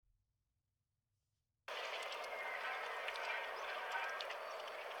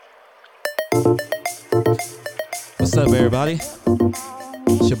What's up, everybody?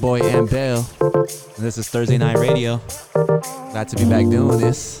 It's your boy Ant Bell, and this is Thursday Night Radio. Glad to be back doing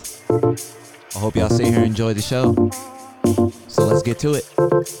this. I hope y'all stay here and enjoy the show. So let's get to it.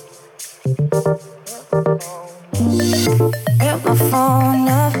 Get my phone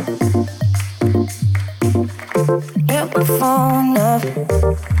up. Get my phone up.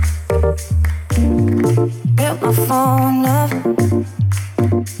 Get my phone up.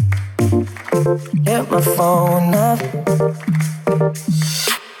 Get my phone up.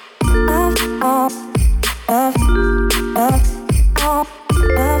 Up, up, up, up,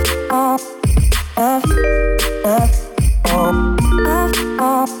 up, up, up, up, up, up,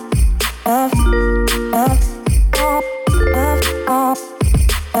 up,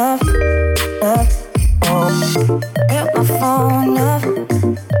 up, get my phone up.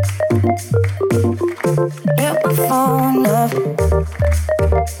 Get my phone up.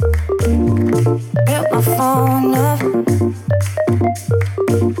 Get my phone up.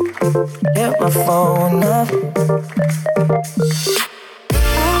 Get my phone up.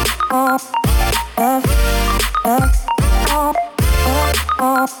 Up, up, up, up, up,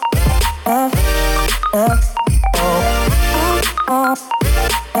 up, up, up, up,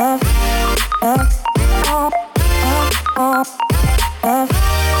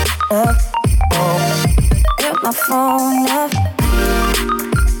 get my phone up.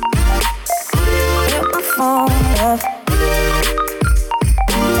 Get my phone up.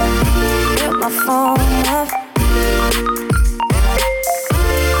 Get my phone up.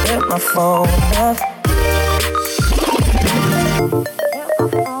 Get my phone up.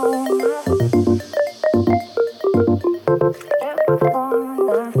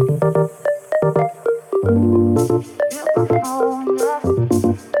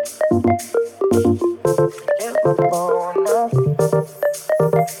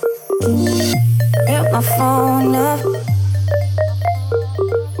 Get my phone up. Get my phone up.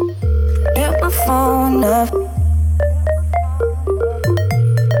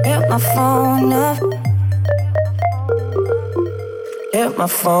 Get my phone up. Get my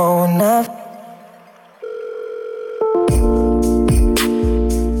phone up.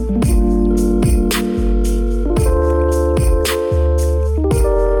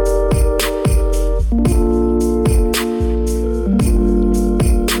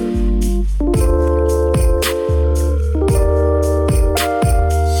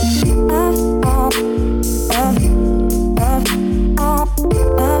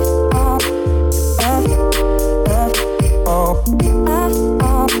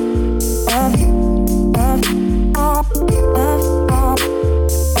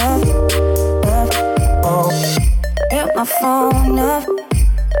 My phone up.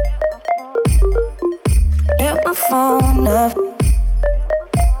 Get my phone up.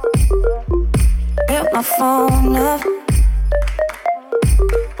 Get my phone up.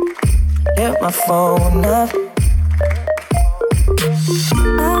 Get my phone up.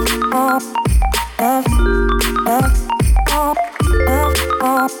 Up, up, up, up, up,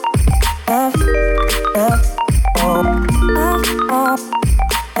 up, up, up, up, up, up,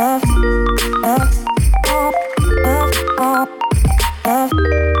 up, up.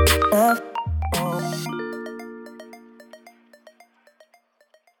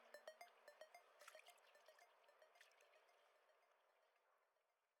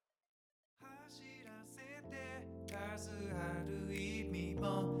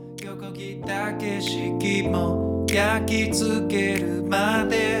横切った景色も焼き付けるま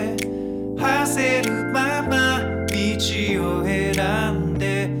で走るまま道を選ん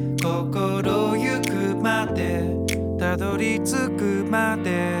で心ゆくまでたどり着くま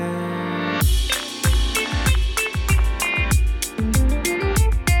で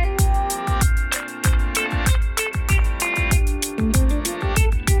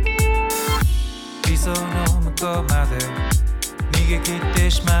理想の向こうまで逃げ切って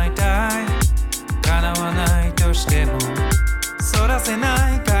しまいたい叶わないとしてもそらせ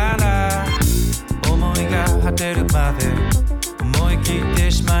ないから思いが果てるまで思い切って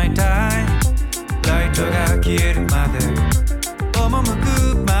しまいたいライトが消えるまで赴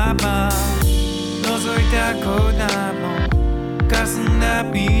くまま覗いたコーナーも霞んだ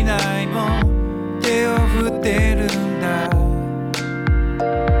未来も手を振ってるんだ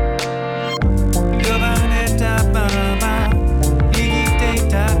呼ばれたまま握ってい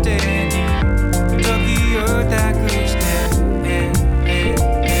た手に時を託して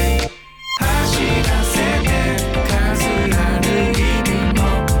走らせて数ある日々も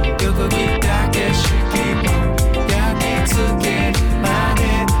横切った景色も焼き付けるまで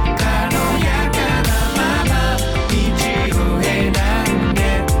軽やかなまま道を選んで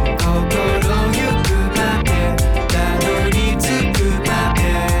心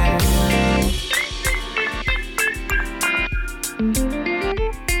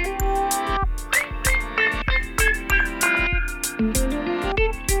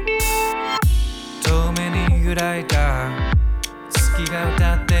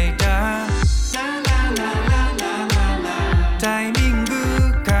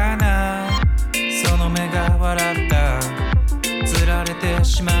笑った釣られて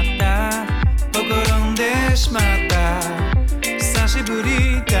しまったほころんでしまった久しぶ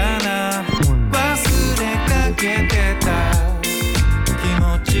りだな忘れかけてた気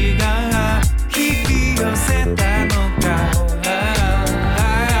持ちが引き寄せたのか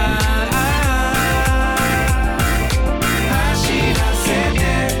走らせて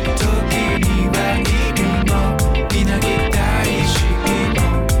時には意味もみなぎった意識も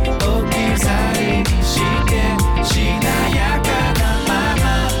置き去りにしてしなやかなまま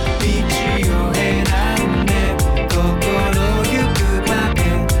道を選んで心ゆくまで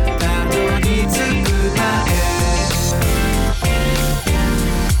たどり着くまで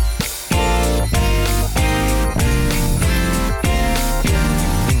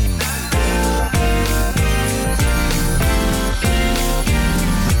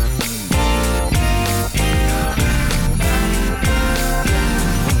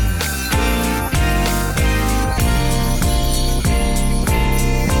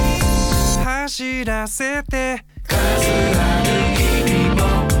走らせて数ある日々も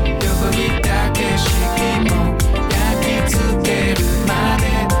横切った景色も焼き付けるまで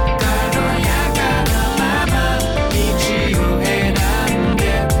軽やかなまま道を選んで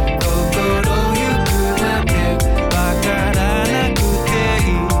心ゆくまでわからなくて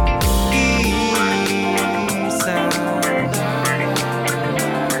いいさい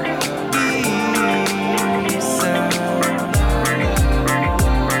いさ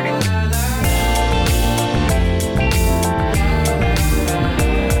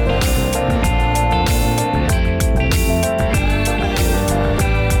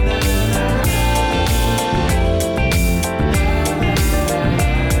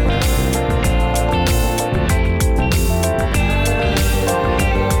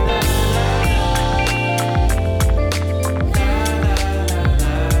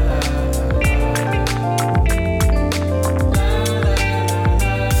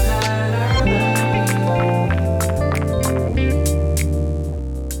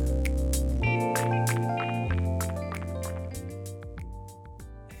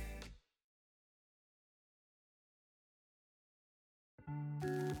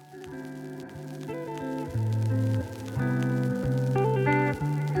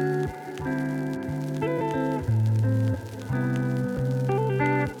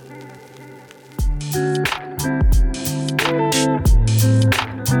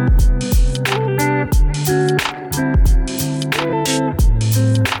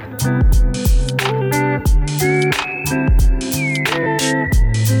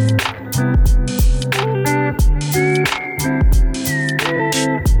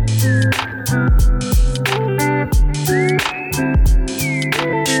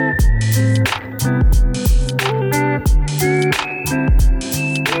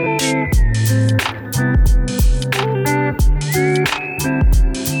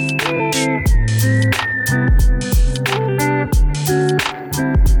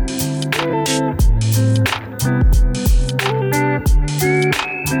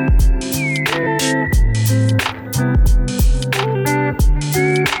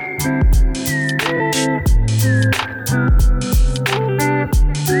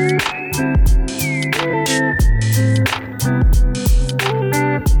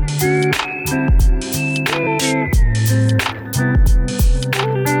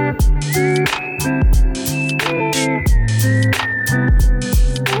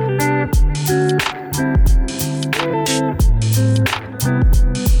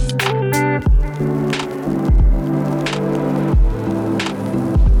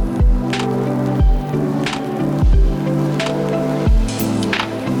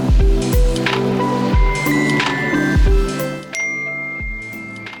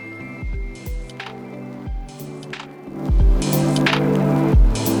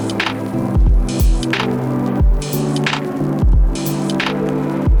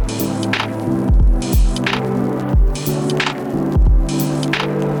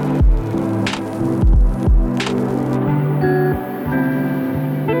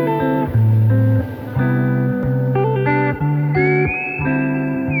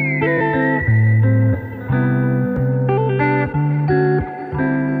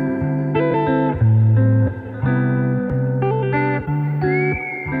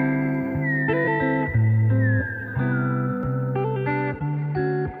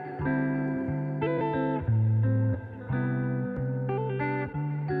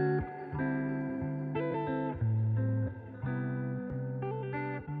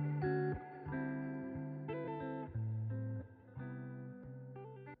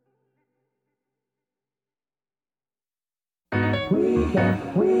We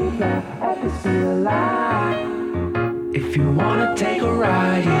fly at the speed of light. If you wanna take a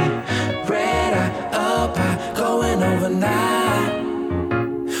ride, yeah. Red eye, up high, going overnight.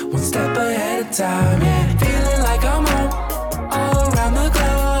 One step ahead of time, yeah. Feeling like I'm home, all around the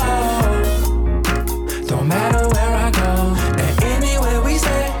globe. Don't matter where I go, and anywhere we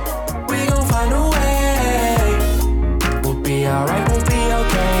stay, we gon' find a way. We'll be alright, we'll be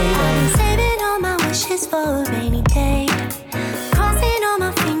okay, yeah. I've been saving all my wishes for a rainy day, crossing all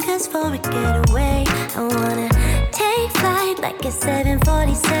my fingers for a getaway. I wanna take flight like a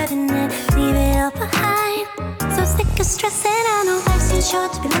 747 and leave it all behind. So sick of stressing, I know life's too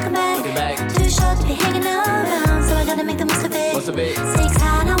short to be looking back. Too short to be hanging around, so I gotta make the most of it. Stakes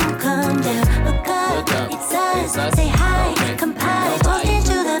high, I won't come down. Look up, it's us. Say hi, okay. Compile, talk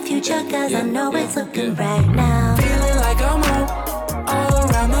into the future, cause I know it's looking right now. Feeling like I'm home, all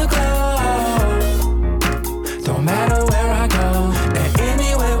around the globe. Don't matter where I go, and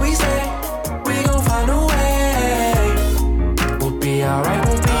anywhere we stay, we gon' find a way. We'll be alright,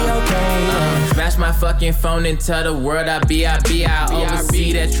 we'll be okay. Smash my fucking phone and tell the world I be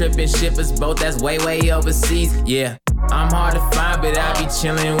oversee that trippin' shippers boat that's way overseas. Yeah, I'm hard to find, but I be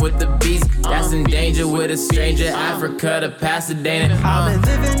chillin' with the beast. That's in danger with a stranger. Africa to Pasadena. I've been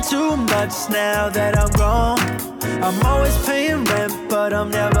living too much now that I'm grown. I'm always paying rent, but I'm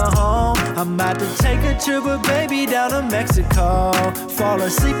never home. I'm about to take a trip with baby down to Mexico. Fall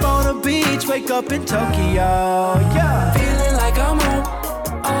asleep on the beach, wake up in Tokyo. Yeah, feeling like I'm home,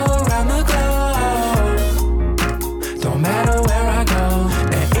 all around the globe. Don't matter where I go,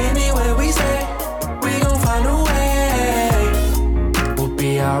 and anywhere we stay, we gon' find a way. We'll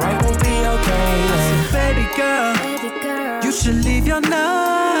be alright, we'll be okay. I said, baby girl, you should leave your number.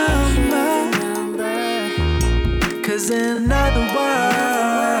 Cause in another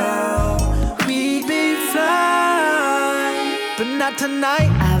world, we'd be fly, but not tonight.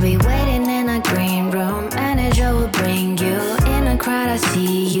 I'll be waiting in a green room, manager will bring you. In a crowd I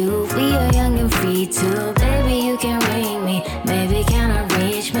see you, we are young and free too. Baby, you can ring me, maybe cannot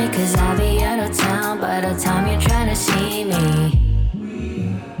reach me, cause I'll be out of town by the time you're trying to see me.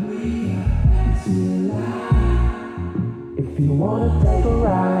 If you wanna take a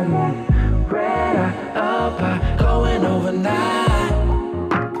ride, yeah. Red eye, up high, going overnight.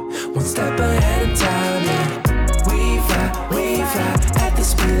 One step ahead of time, yeah. We fly at the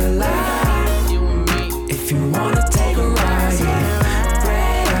speed of light. If you wanna take a ride, yeah.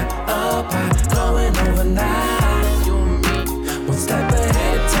 Red eye, up high, going overnight. One step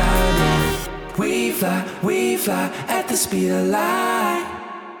ahead of time, yeah. We fly at the speed of light.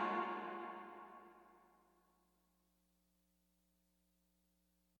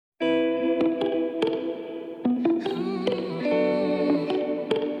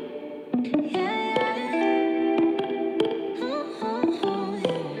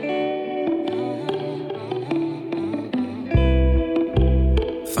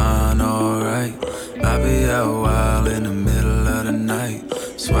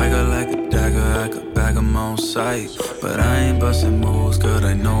 But I ain't busting moves, girl,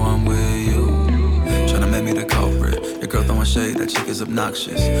 they know I'm with you. Tryna make me the culprit. Your girl throwing shade, that chick is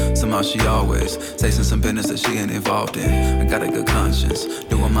obnoxious. Somehow she always tasting some business that she ain't involved in. I got a good conscience,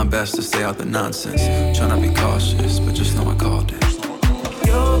 doing my best to stay out the nonsense. Tryna be cautious, but just know I called it.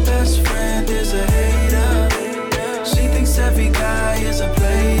 Your best friend is a hater. She thinks every guy is a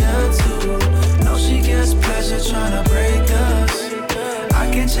player too. No, she gets pleasure tryna break us.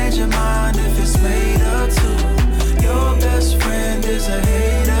 I can change your mind if it's made up too. Your best friend is a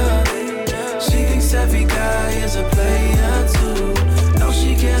hater. She thinks every guy is a player too. No,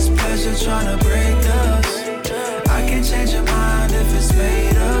 she gets pleasure tryna break us. I can change your mind if it's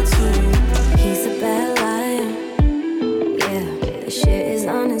made up too. He's a bad liar. Yeah, the shit is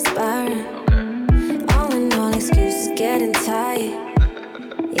uninspiring. All in all, excuses getting tired.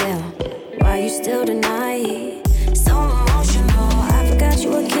 Yeah, why you still deny it? So emotional. I forgot you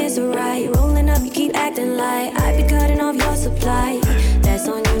were kids to right. Rolling up, you keep acting like I be cutting off your supply. That's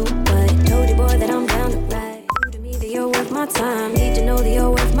on you, but told you boy that I'm down to ride. Prove to me that you're worth my time. Need to know that you're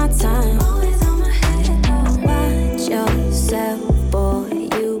worth my time. Always on my head. Watch yourself, boy.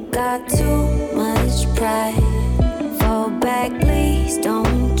 You got too much pride. Fall back, please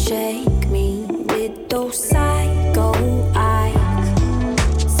don't shake me with those psycho eyes.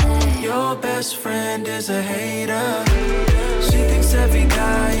 Your best friend is a hater. She thinks every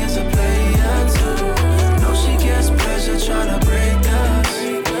guy is a player too. No, she gets pleasure tryna break us.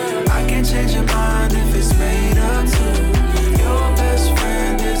 I can change your mind if it's made up too. Your best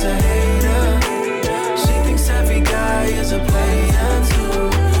friend is a hater. She thinks every guy is a player too.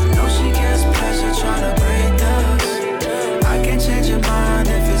 No, she gets pleasure tryna break us. I can change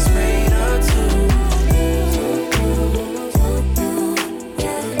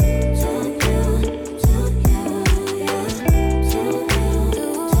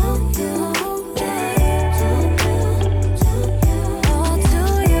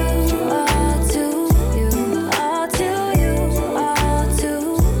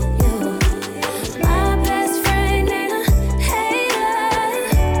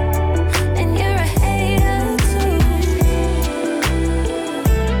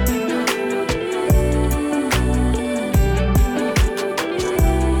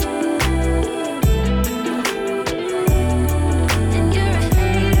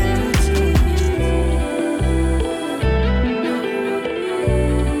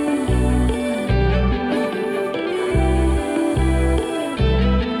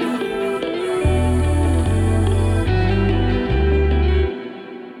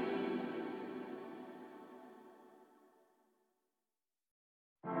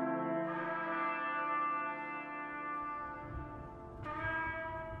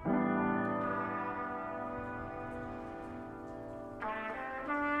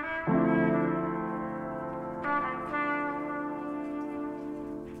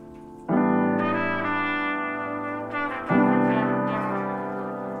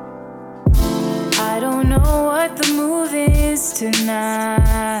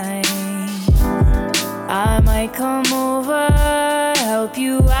tonight. I might come over, help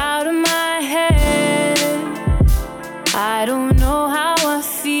you out of my head. I don't know how I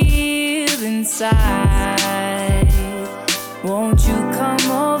feel inside. Won't you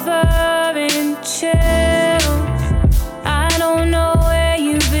come over and chill? I don't know where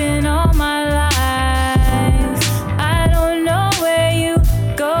you've been all my life. I don't know where you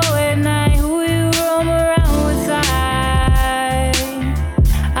go at night, who you roam around with.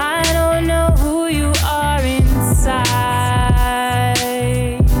 I don't know who you are inside,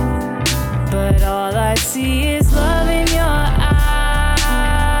 but all I see is love in your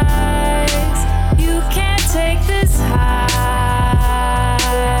eyes. You can't take this high.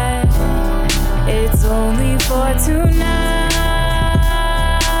 It's only for tonight,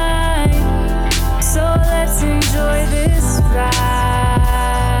 so let's enjoy this ride.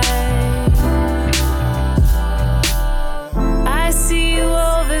 I see you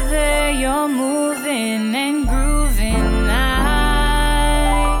over there, you're moving and grooving.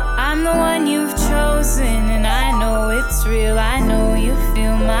 I'm the one you've chosen, and I know it's real. I know you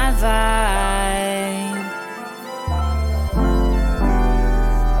feel my vibe.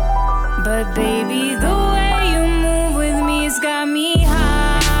 But baby, the way you move with me's got me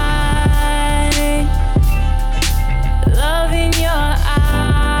high. Love in your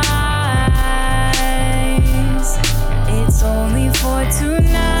eyes. It's only for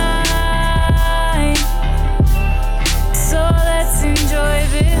tonight, so let's enjoy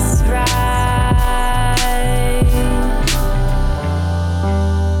this ride.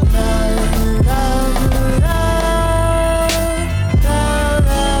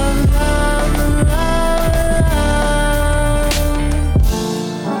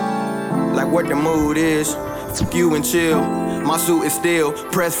 Like what the mood is, fuck you and chill. My suit is still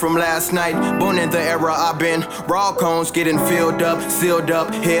pressed from last night. Born in the era I've been. Raw cones getting filled up, sealed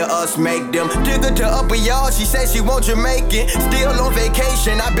up. Hear us make them. Took her to Upper Y'all, she said she want Jamaican. Still on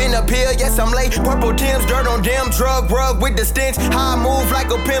vacation, I've been up here, yes I'm late. Purple Timbs, dirt on them, drug rug with the stench. How I move like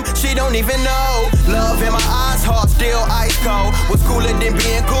a pimp, she don't even know. Love in my eyes, heart still ice cold. What's cooler than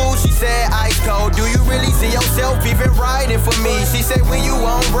being cool, she said ice cold. Do you really see yourself even riding for me? She said when you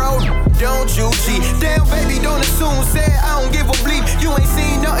on road, don't you cheat. Damn baby, don't assume, said I don't give a bleep. You ain't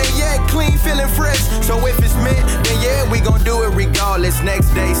seen nothing yet, clean, feeling fresh. So if it's meant, then yeah, we gon' do it regardless.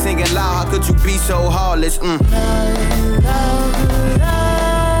 Next day singing loud, how could you be so heartless? Love, love, love, love.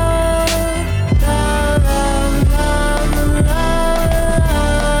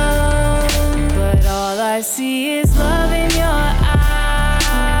 But all I see is love in your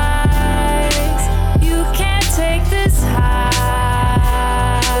eyes. You can't take this high.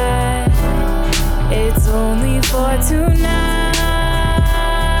 It's only for tonight,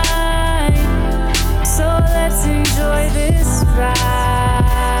 so let's enjoy this ride.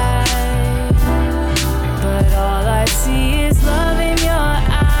 But all I see is love in your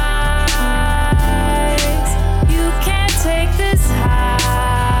eyes. You can't take this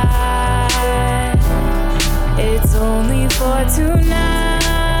high. It's only for tonight,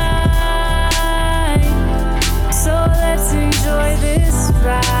 so let's enjoy this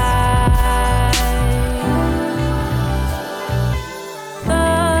ride.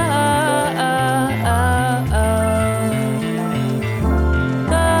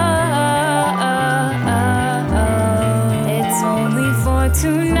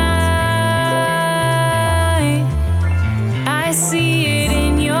 Tonight, I see it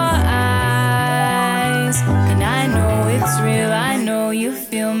in your eyes, and I know it's real. I know you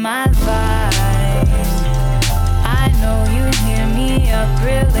feel my vibe. I know you hear me up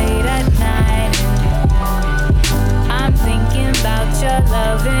real late at night. I'm thinking about your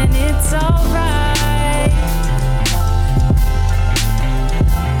love, and it's alright.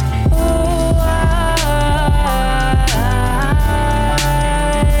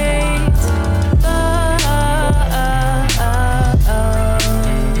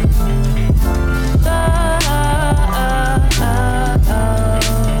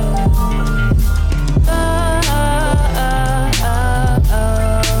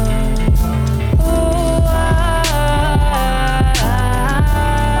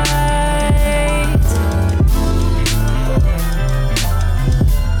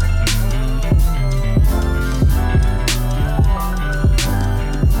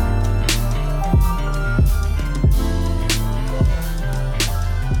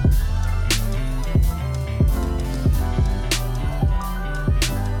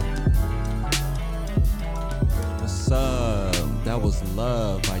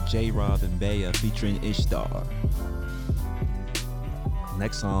 J.Robb and Beya featuring Ishtar.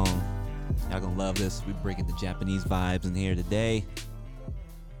 Next song Y'all gonna love this. We're bringing the Japanese vibes in here today.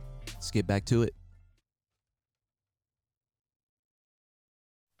 Let's get back to it.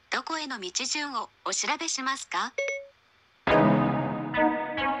 どこへの道順をお調べしますか?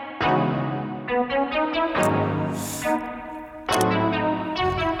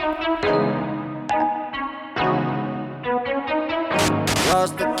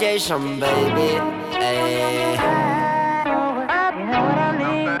 Lost location, baby. Ay.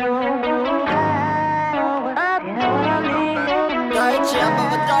 Daichi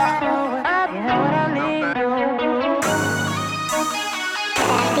Yamamoto.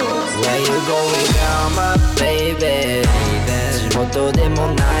 Where you going now, my baby? 地元でも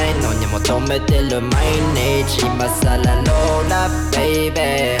ないのに求めてる毎日今さらローラ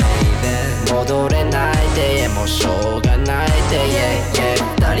baby 戻れないでもうしょうがないで yeah,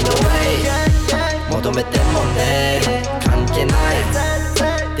 yeah 二人の way 求めてもね関係ない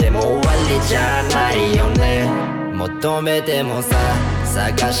でも終わりじゃないよね求めてもさ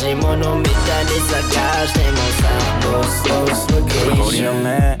探し物みたいに探してもさ Lost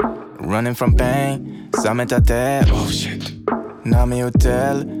location Running from pain 冷めたて Oh shit 波打て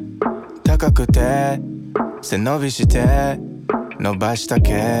る高くて背伸びして伸ばした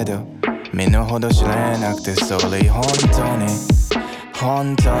けど身の程知れなくてそれ本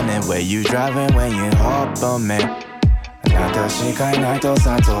当に Where you driving when you hop on me あなたしかいないと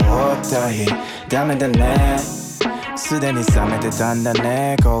さと思った日ダメだねすでに冷めてたんだ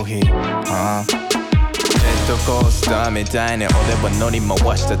ねコーヒージェットコースターみたいに俺は乗り回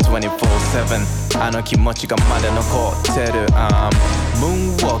した 24/7 あの気持ちがまだ残ってる I'm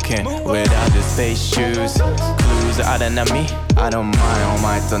moonwalking without the space shoes Clues あれなみ I don't mind お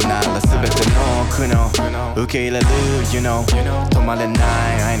前となら全ての苦悩受け入れる You know 止まれな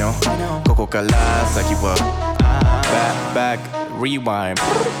い I know ここから先は Back rewind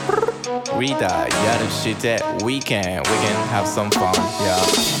Reader やるして We can have some fun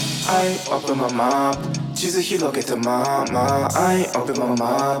yeah I open my map 地図広げたまま I open my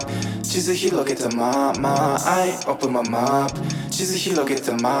map 地図広げたまま I open my map 地図広げ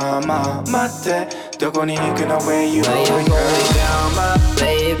たまま待ってどこに行くの Where you going girl my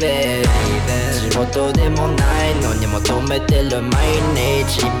baby 地元でもないのに求めてる毎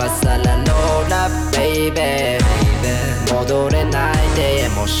日今さらローラ baby 戻れないで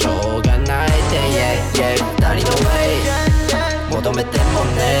もうしょうがないで yeah, yeah 二人の way 求めても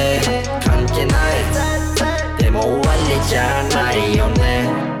ね関係ないでも終わりじゃないよね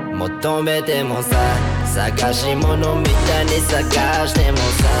求めてもさ探し物みたいに探してもさ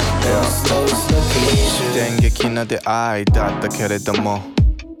Lost location 電撃な出会いだったけれども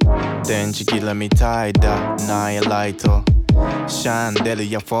電池切れみたいだナイライトシャンデ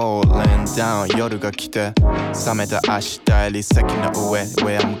リア falling down 夜が来て冷めた明日より先の上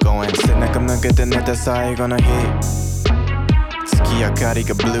Where I'm going 背中向けて寝た最後の日月明かり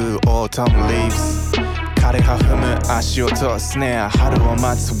が Blue Autumn Leaves 枯れ葉踏む足音スネア春を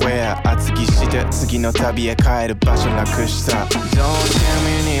待つ Where 厚着して次の旅へ帰る場所なくした Don't tell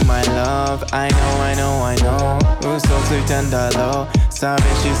me you need my love I know 嘘ついてんだろう寂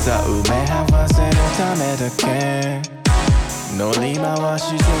しさ埋め合わせるためだけ乗り回し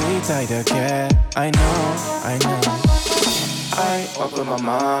ていたいだけ I know I open my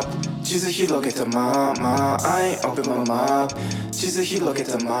map 地図広げたまま I open my map 地図広げ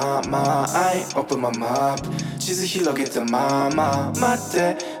たまま I open my map 地図広げたまま待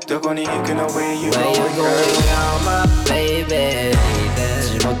ってどこに行くの Where you going girl my baby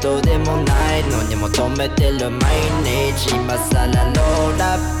地元でもないのに求めてる毎日今さらロー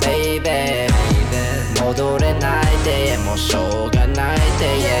ラ baby 戻れないでもうしょうがないで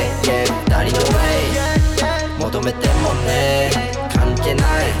yeah, yeah 二人の way 求めてもね関係な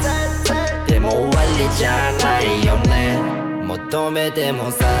いでも終わりじゃないよね求めても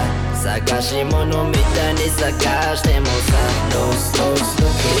さ探し物みたいに探してもさ Lost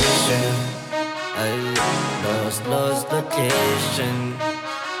location Lost location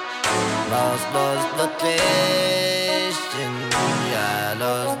Lost location Yeah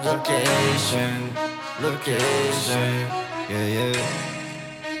lost location Yeah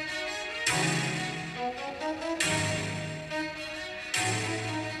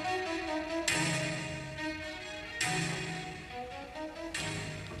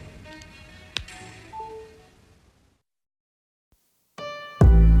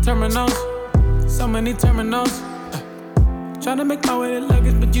Terminals, so many terminals. Trying to make my way to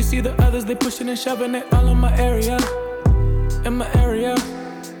luggage, but you see the others, they pushing and shoving it all in my area.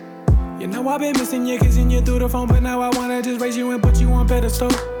 You know I've been missing you, kissing you through the phone, but now I wanna just raise you and put you on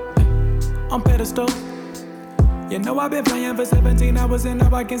pedestal. On pedestal. You know I've been playing for 17 hours and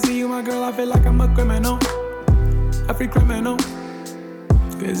now I can see you, my girl. I feel like I'm a criminal, a free criminal.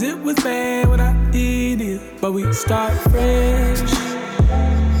 Cause it was bad what I did it, but we start fresh.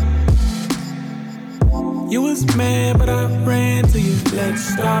 You was mad but I ran to you, let's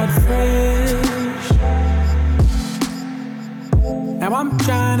start fresh. Now I'm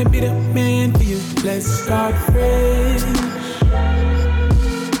trying to be the man for you, let's start fresh.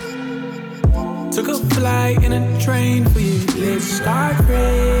 Took a flight and a train for you, let's start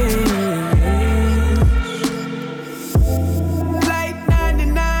fresh. Flight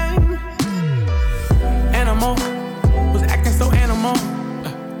 99. Animal, was acting so animal.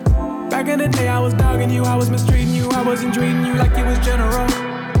 Back in the day I was dogging you, I was mistreating you, I wasn't treating you like you was general.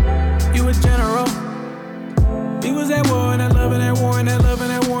 You was general. We was at war and at love and at war and at love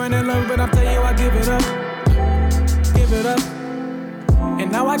and at war and at love, but I tell you I give it up. Give it up.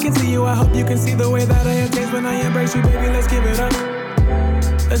 And now I can see you, I hope you can see the way that I have changed when I embrace you, baby, let's give it up.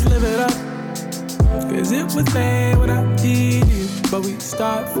 Let's live it up. Cause it was bad when I did you, but we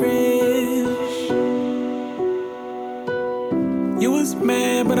start fresh. You was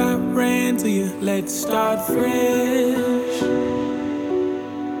mad but I ran to you, let's start fresh.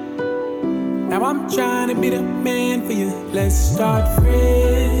 Now I'm trying to be the man for you, let's start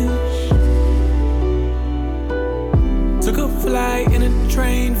fresh. Took a flight and a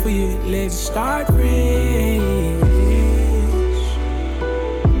train for you, let's start fresh.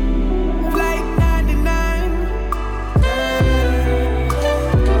 Flight 99.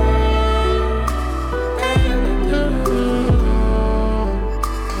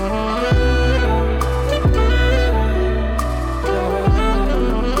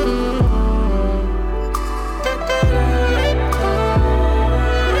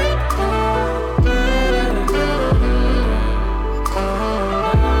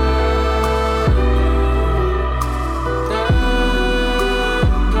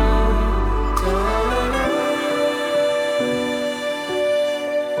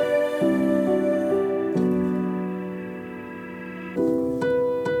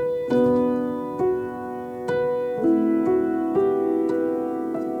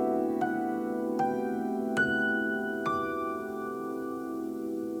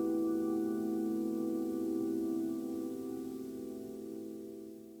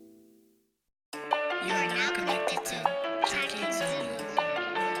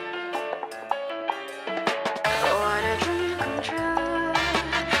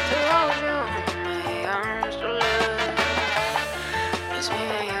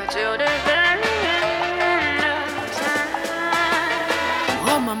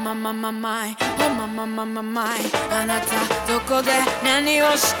 my, oh my あなたどこで何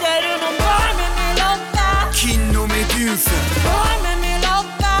をしてるの Boy 耳ロッカー金のメデューサ Boy 耳ロ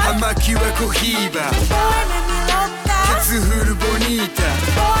ッカー葉巻はコヒーバ Boy 耳ロッカーケツフルボニータ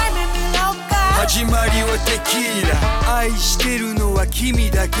Boy 耳ロッカー始まりはテキーラ愛してるのは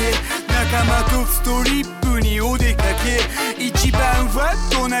君だけ仲間とストリップにお出かけ一番ファ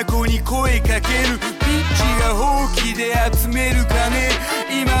ットな子に声かけるピッチがほうきで集める金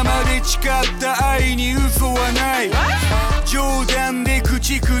今まで誓った愛に嘘はない冗談で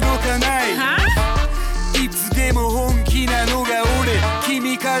口くどかないいつでも本気なのが俺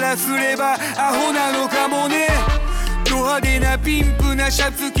君からすればアホなのかもねド派手なピンプなシ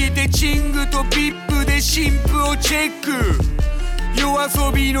ャツ着てチングとピップで新婦をチェック夜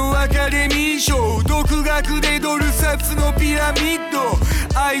遊びのアカデミー賞独学でドル札のピラミッド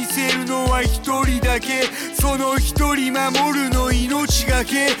愛せるのは一人だけその一人守るの命が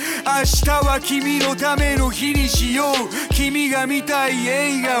け明日は君のための日にしよう君が見たい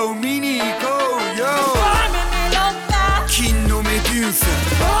映画を見に行こうよ金のメデューサ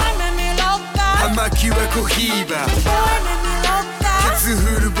葉巻はコヒーバケツ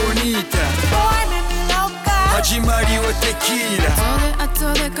フルボニータ始まりはテキーラ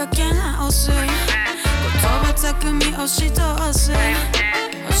後でかけ直す言葉巧み押し通す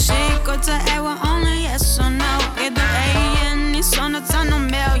欲しい答えは only yes or no けど永遠にそなたの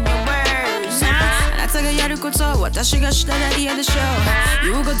million words あなたがやること私がしたら嫌でしょ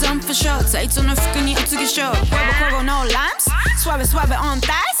You go dumb for sure タイツの服にお告げしよう Quavo no limes Suave suave on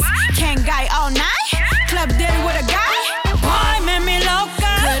thighs Can't guy all night Club did with a guy Boy 耳ロッカ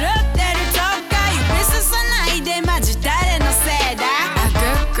ー狂ってるとか指ささないでマジ誰のせいだ A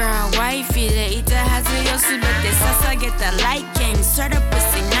good girl ワイフィでいたはずよ全て捧げた Like game Sort of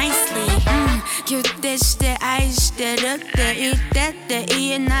pussy nicely ギュッてして愛してるって言ってって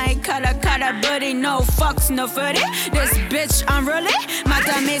言えないから空振り No fucks no footy This bitch unruly ま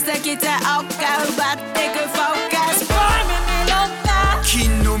た見せきた丘奪ってくフォーカス Boy 耳ロッカー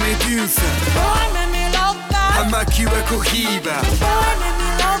金のメデューサBoy 耳ロッカー葉巻時はコーヒーバー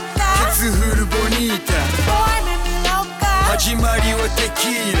ケツフルボニータ始まりはテキ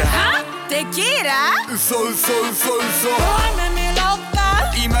ーラテキーラ嘘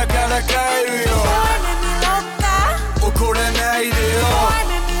今から帰るよ怒らないでよ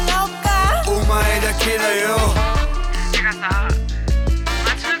お前だけだよてかさ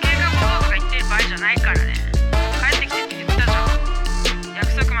街の喧嘩行動とか言ってる場合じゃないからね帰ってきてって言ったじゃん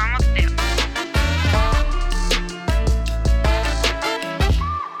約束守ってよ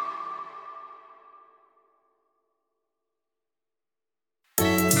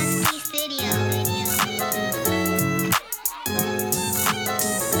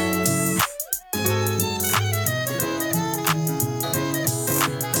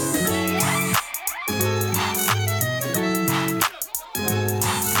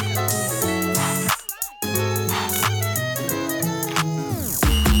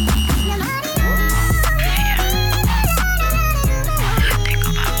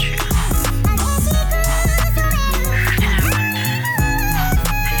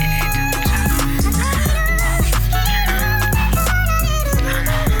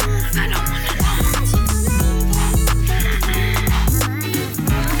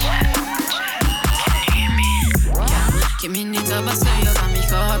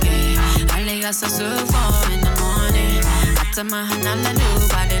頭離れる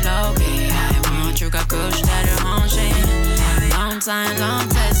バディローキー愛も中学してる本心 Long time, long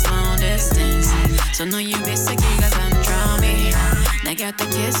test, long distance その指先が control me 投げた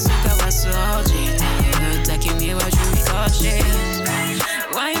キス交わす王子って言った君は10個し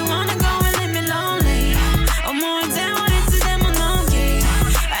Why you wanna go and leave me lonely 思い出はいつでものき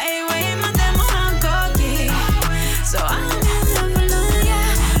I wait までも反抗期 So I'm in love alone, yeah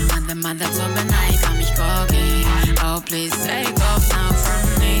まだまだ飛べない紙飛行機Oh please take off now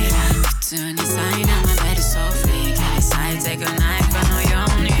from me 普通にさいなまれるsoftly Can you say take a knife のよ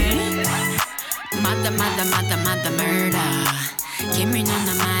うにまだまだまだまだ murder 君の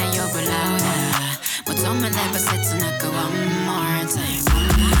名前呼ぶ louder 求めれば切なく one more time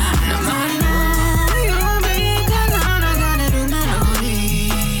Nobody know you'll be から流れるメロディ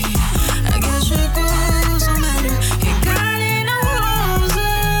ー激しく染める光のローズ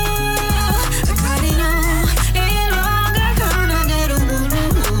明かりの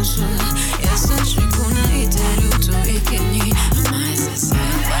優しく泣いてると息に甘いさせ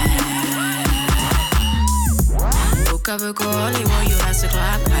浮かぶ氷を揺らすク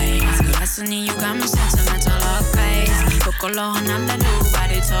ラックフェイスグラスに歪むセンチメンタルロックフェイス心離れるバ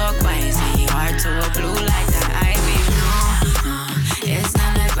ディトークウェイズ Heart to a blue like that ivy No, it's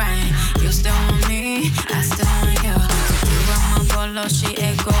not like rain You still want me, I still want you 時は幻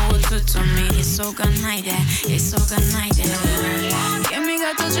エゴを包み急がないで急がないで君が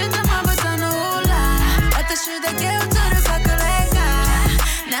閉じたまぶたの裏私だけ映る隠れ家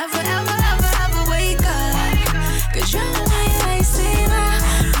Never ever ever ever wake up Cause you're my lifesaver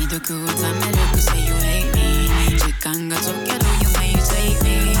未読をためる癖 You hate me 時間が溶ける夢 You take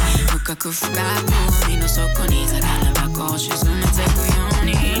me 深く深く海の底に宝箱を沈めてくよう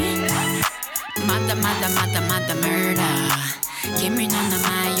にまだまだまだまだ Murder 君の名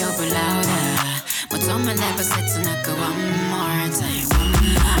前呼ぶ louder 求めれば切なく one more time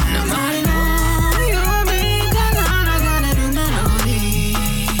Nobody know you'll be から流れるメロディ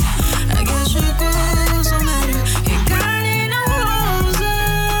ー激しく染める光のローズ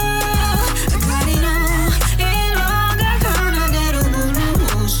明かりの色が奏でるブル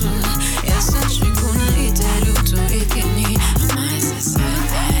ース優しく泣いてると息に甘いさせて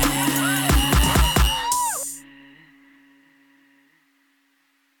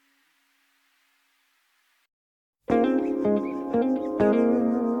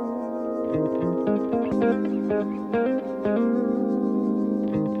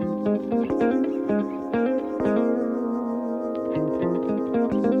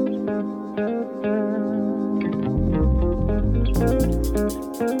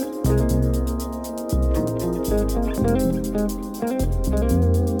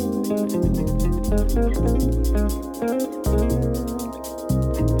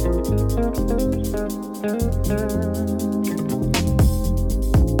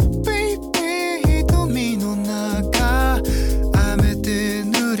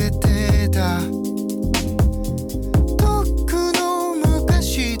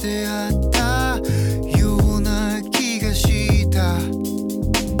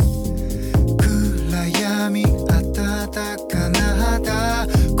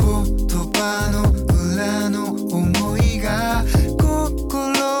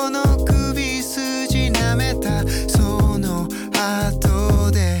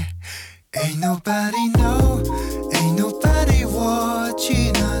Ain't nobody know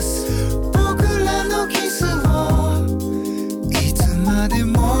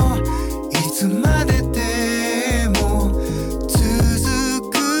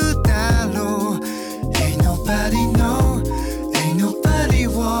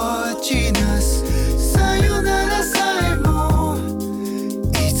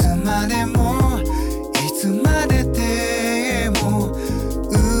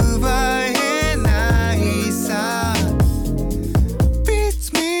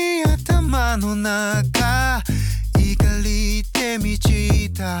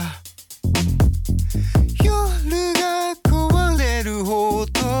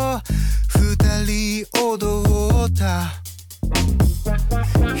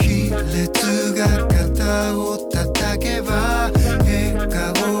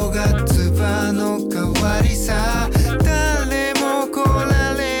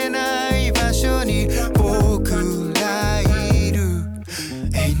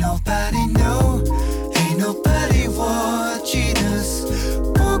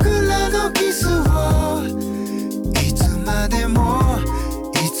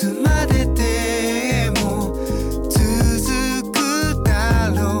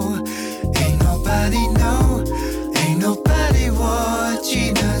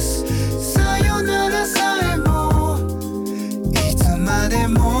で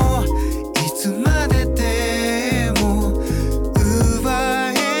もいつまででも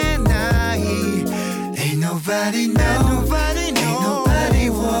奪えない Ain't nobody know Ain't nobody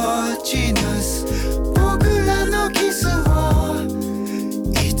watching us 僕らのキスを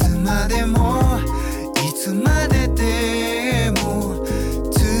いつまでもいつまででも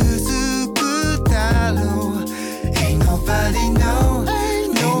続くだろう Ain't nobody know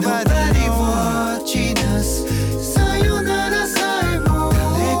Ain't nobody watching us さよならさえも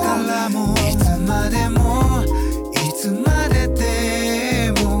誰からもいつまでもいつまで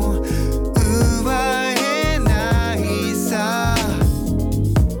でも奪えないさ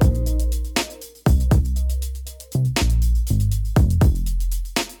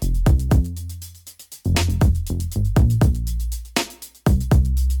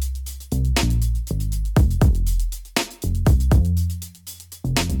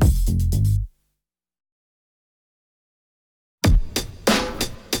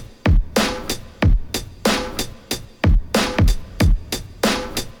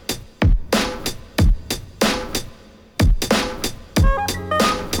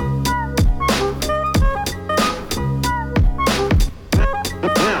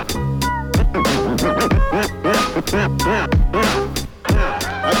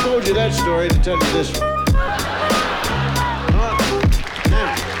I told you that story to tell you this one.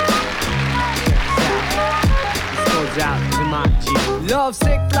 This goes out to my G. Love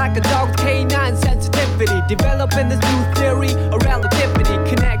sick like a dog, canine sensitivity. Developing this new theory of relativity.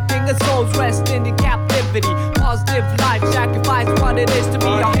 Connecting a soul's resting in captivity. Positive life sacrifice what it is to be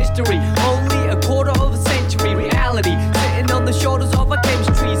our history. Only a quarter of a century reality. Sitting on the shoulders of our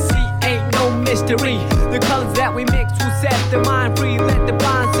chemistry. See, ain't no mystery. The colors that we mix will set the mind free. Let the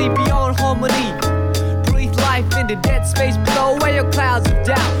blind see beyond harmony. Breathe life in the dead space. Blow away your clouds of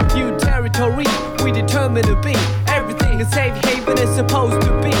doubt. New territory we determine to be. Everything a safe haven is supposed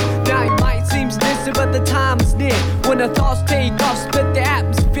to be. Now it might seem distant, but the time is near. When the thoughts take off, split the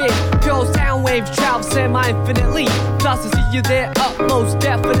atmosphere. Pure sound waves travel semi-infinitely. Plus I see you there up most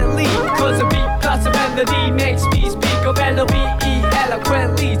definitely. Cause a beat plus a melody makes me speak of L-O-V-E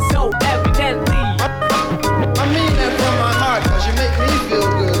eloquently, so evidently. I mean that from my heart, cause you make me feel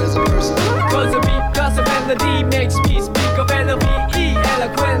good as a person. Cause a beat plus a melody makes me speak of L-O-V-E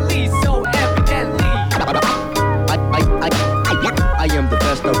eloquently, so evidently. I am the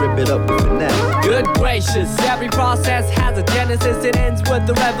best, I rip it up with finesse. Good gracious, every process has a genesis. It ends with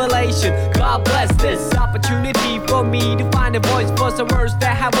the revelation. God bless this opportunity for me to find a voice for some words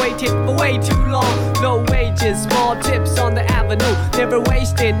that have waited for way too long. No wages, small tips on the avenue. Never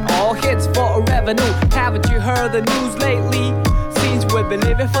wasted, all hits for a revenue. Haven't you heard the news lately? Seems we've been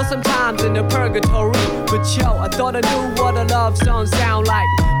living for some times in a purgatory. But yo, I thought I knew what a love song sound like.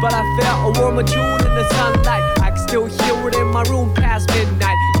 But I felt a warmer tune in the sunlight. I can still hear it in my room past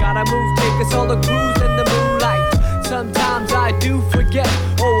midnight. Gotta move, take us all a cruise in the moonlight. Sometimes I do forget,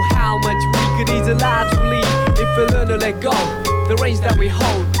 oh how much we could ease our lives to leave. If we learn to let go, the reins that we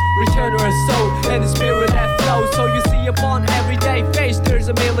hold, return to our soul and the spirit that flows. So you see upon everyday face there's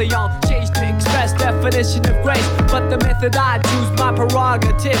a million change to express definition of grace. But the method I choose my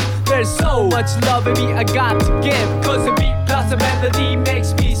prerogative. There's so much love in me I got to give. Cause a beat plus a melody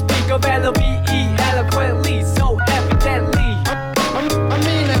makes me speak of L-O-V-E eloquently, so evidently. I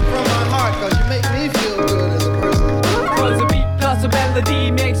mean that from my heart, cause you make me feel good as a person. Cause a beat plus a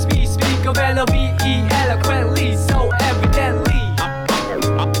melody makes me speak of L-O-V-E eloquently, so evidently.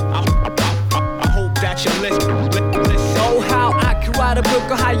 I hope that you listen. Oh, how I could write a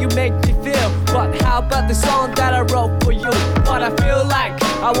book on how you make me feel. But how about the song that I wrote for you? What I feel like,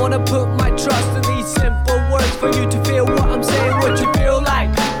 I wanna put my trust in these simple words for you to feel what I'm saying, what you feel like.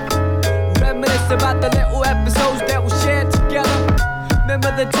 Reminisce about the little episodes that we shared together.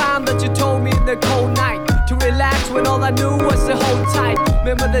 Remember the time that you told me in the cold night to relax when all I knew was to hold tight.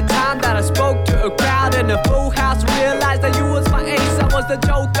 Remember the time that I spoke to a crowd in a full house, realized that you was my ace, I was the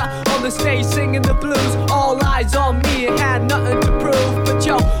joker on the stage singing the blues. All eyes on me and had nothing to prove. But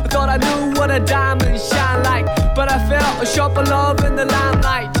yo, I thought I knew what a diamond shine like. But I felt a sharper love in the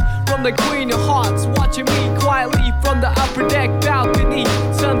limelight from the Queen of Hearts, watching me quietly from the upper deck balcony.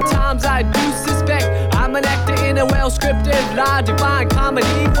 Sometimes I do suspect I'm an actor in a well-scripted lie, divine comedy.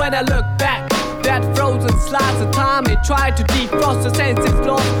 When I look back, that frozen slice of time, it tried to defrost the senses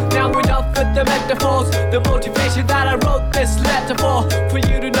lost. Now enough with the metaphors, the motivation that I wrote this letter for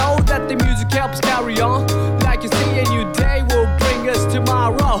you to know that the music helps carry on. Like you see, a new day will bring us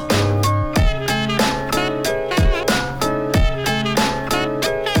tomorrow.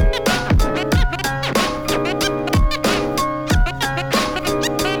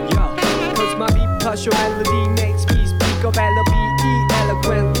 Yo, cause my beat plus your melody makes me speak of L-O-V-E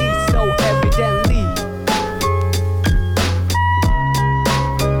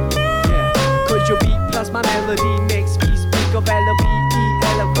L-O-V-E,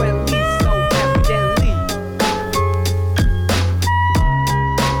 eloquently, so evidently.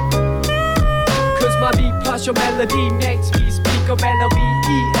 Cause my beat plus your melody makes me speak of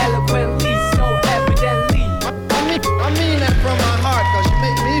L-O-V-E, eloquently, so evidently. I mean that from my heart, cause you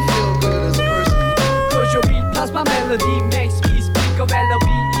make me feel good as a person. Cause your beat plus my melody makes me speak of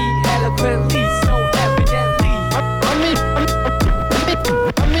L-O-V-E, eloquently, so evidently.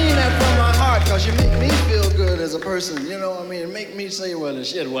 I mean that from my heart, cause you make me feel good as a person. You know what I mean? Make me say, well, the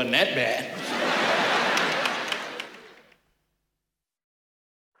shit wasn't that bad.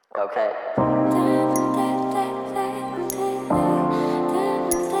 Okay.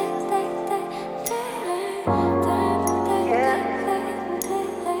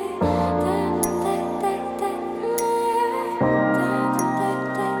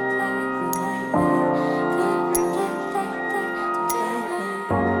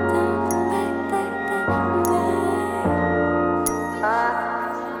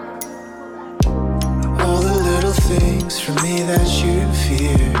 All the little things from me that you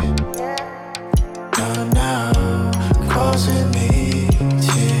fear now causing me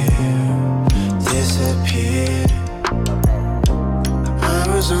to disappear. I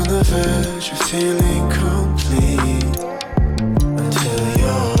was on the verge of feeling complete until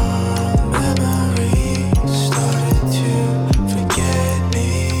your memory started to forget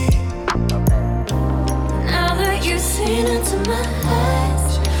me. Now that you've seen into my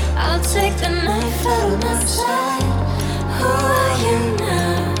eyes, I'll take the knife out of my side. Who are you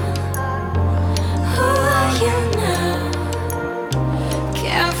now? Who are you now?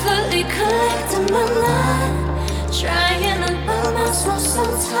 Carefully collecting my mind, trying to build myself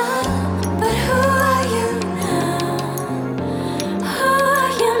some time. But who are you now? Who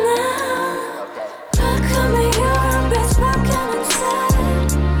are you now? How come your embrace broken inside?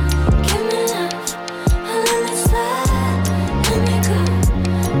 Give me love and let me slide. Let me go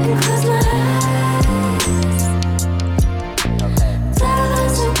and close my eyes.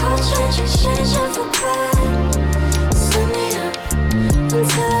 Deadlines and cold change, exchanging for pride. Send me up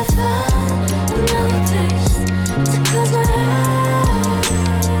until I find another place to close my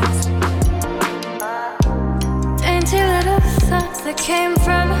eyes. Dainty little thoughts that came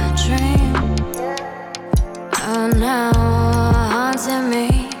from a dream are now haunting me.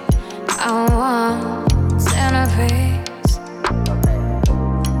 I want centerpiece.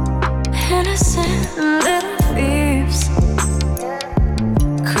 Innocent little thieves,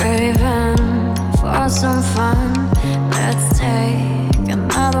 craving for some fun. Let's take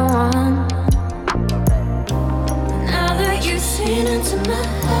another one. Now that you've seen into my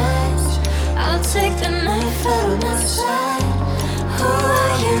eyes, I'll take the knife out of my side.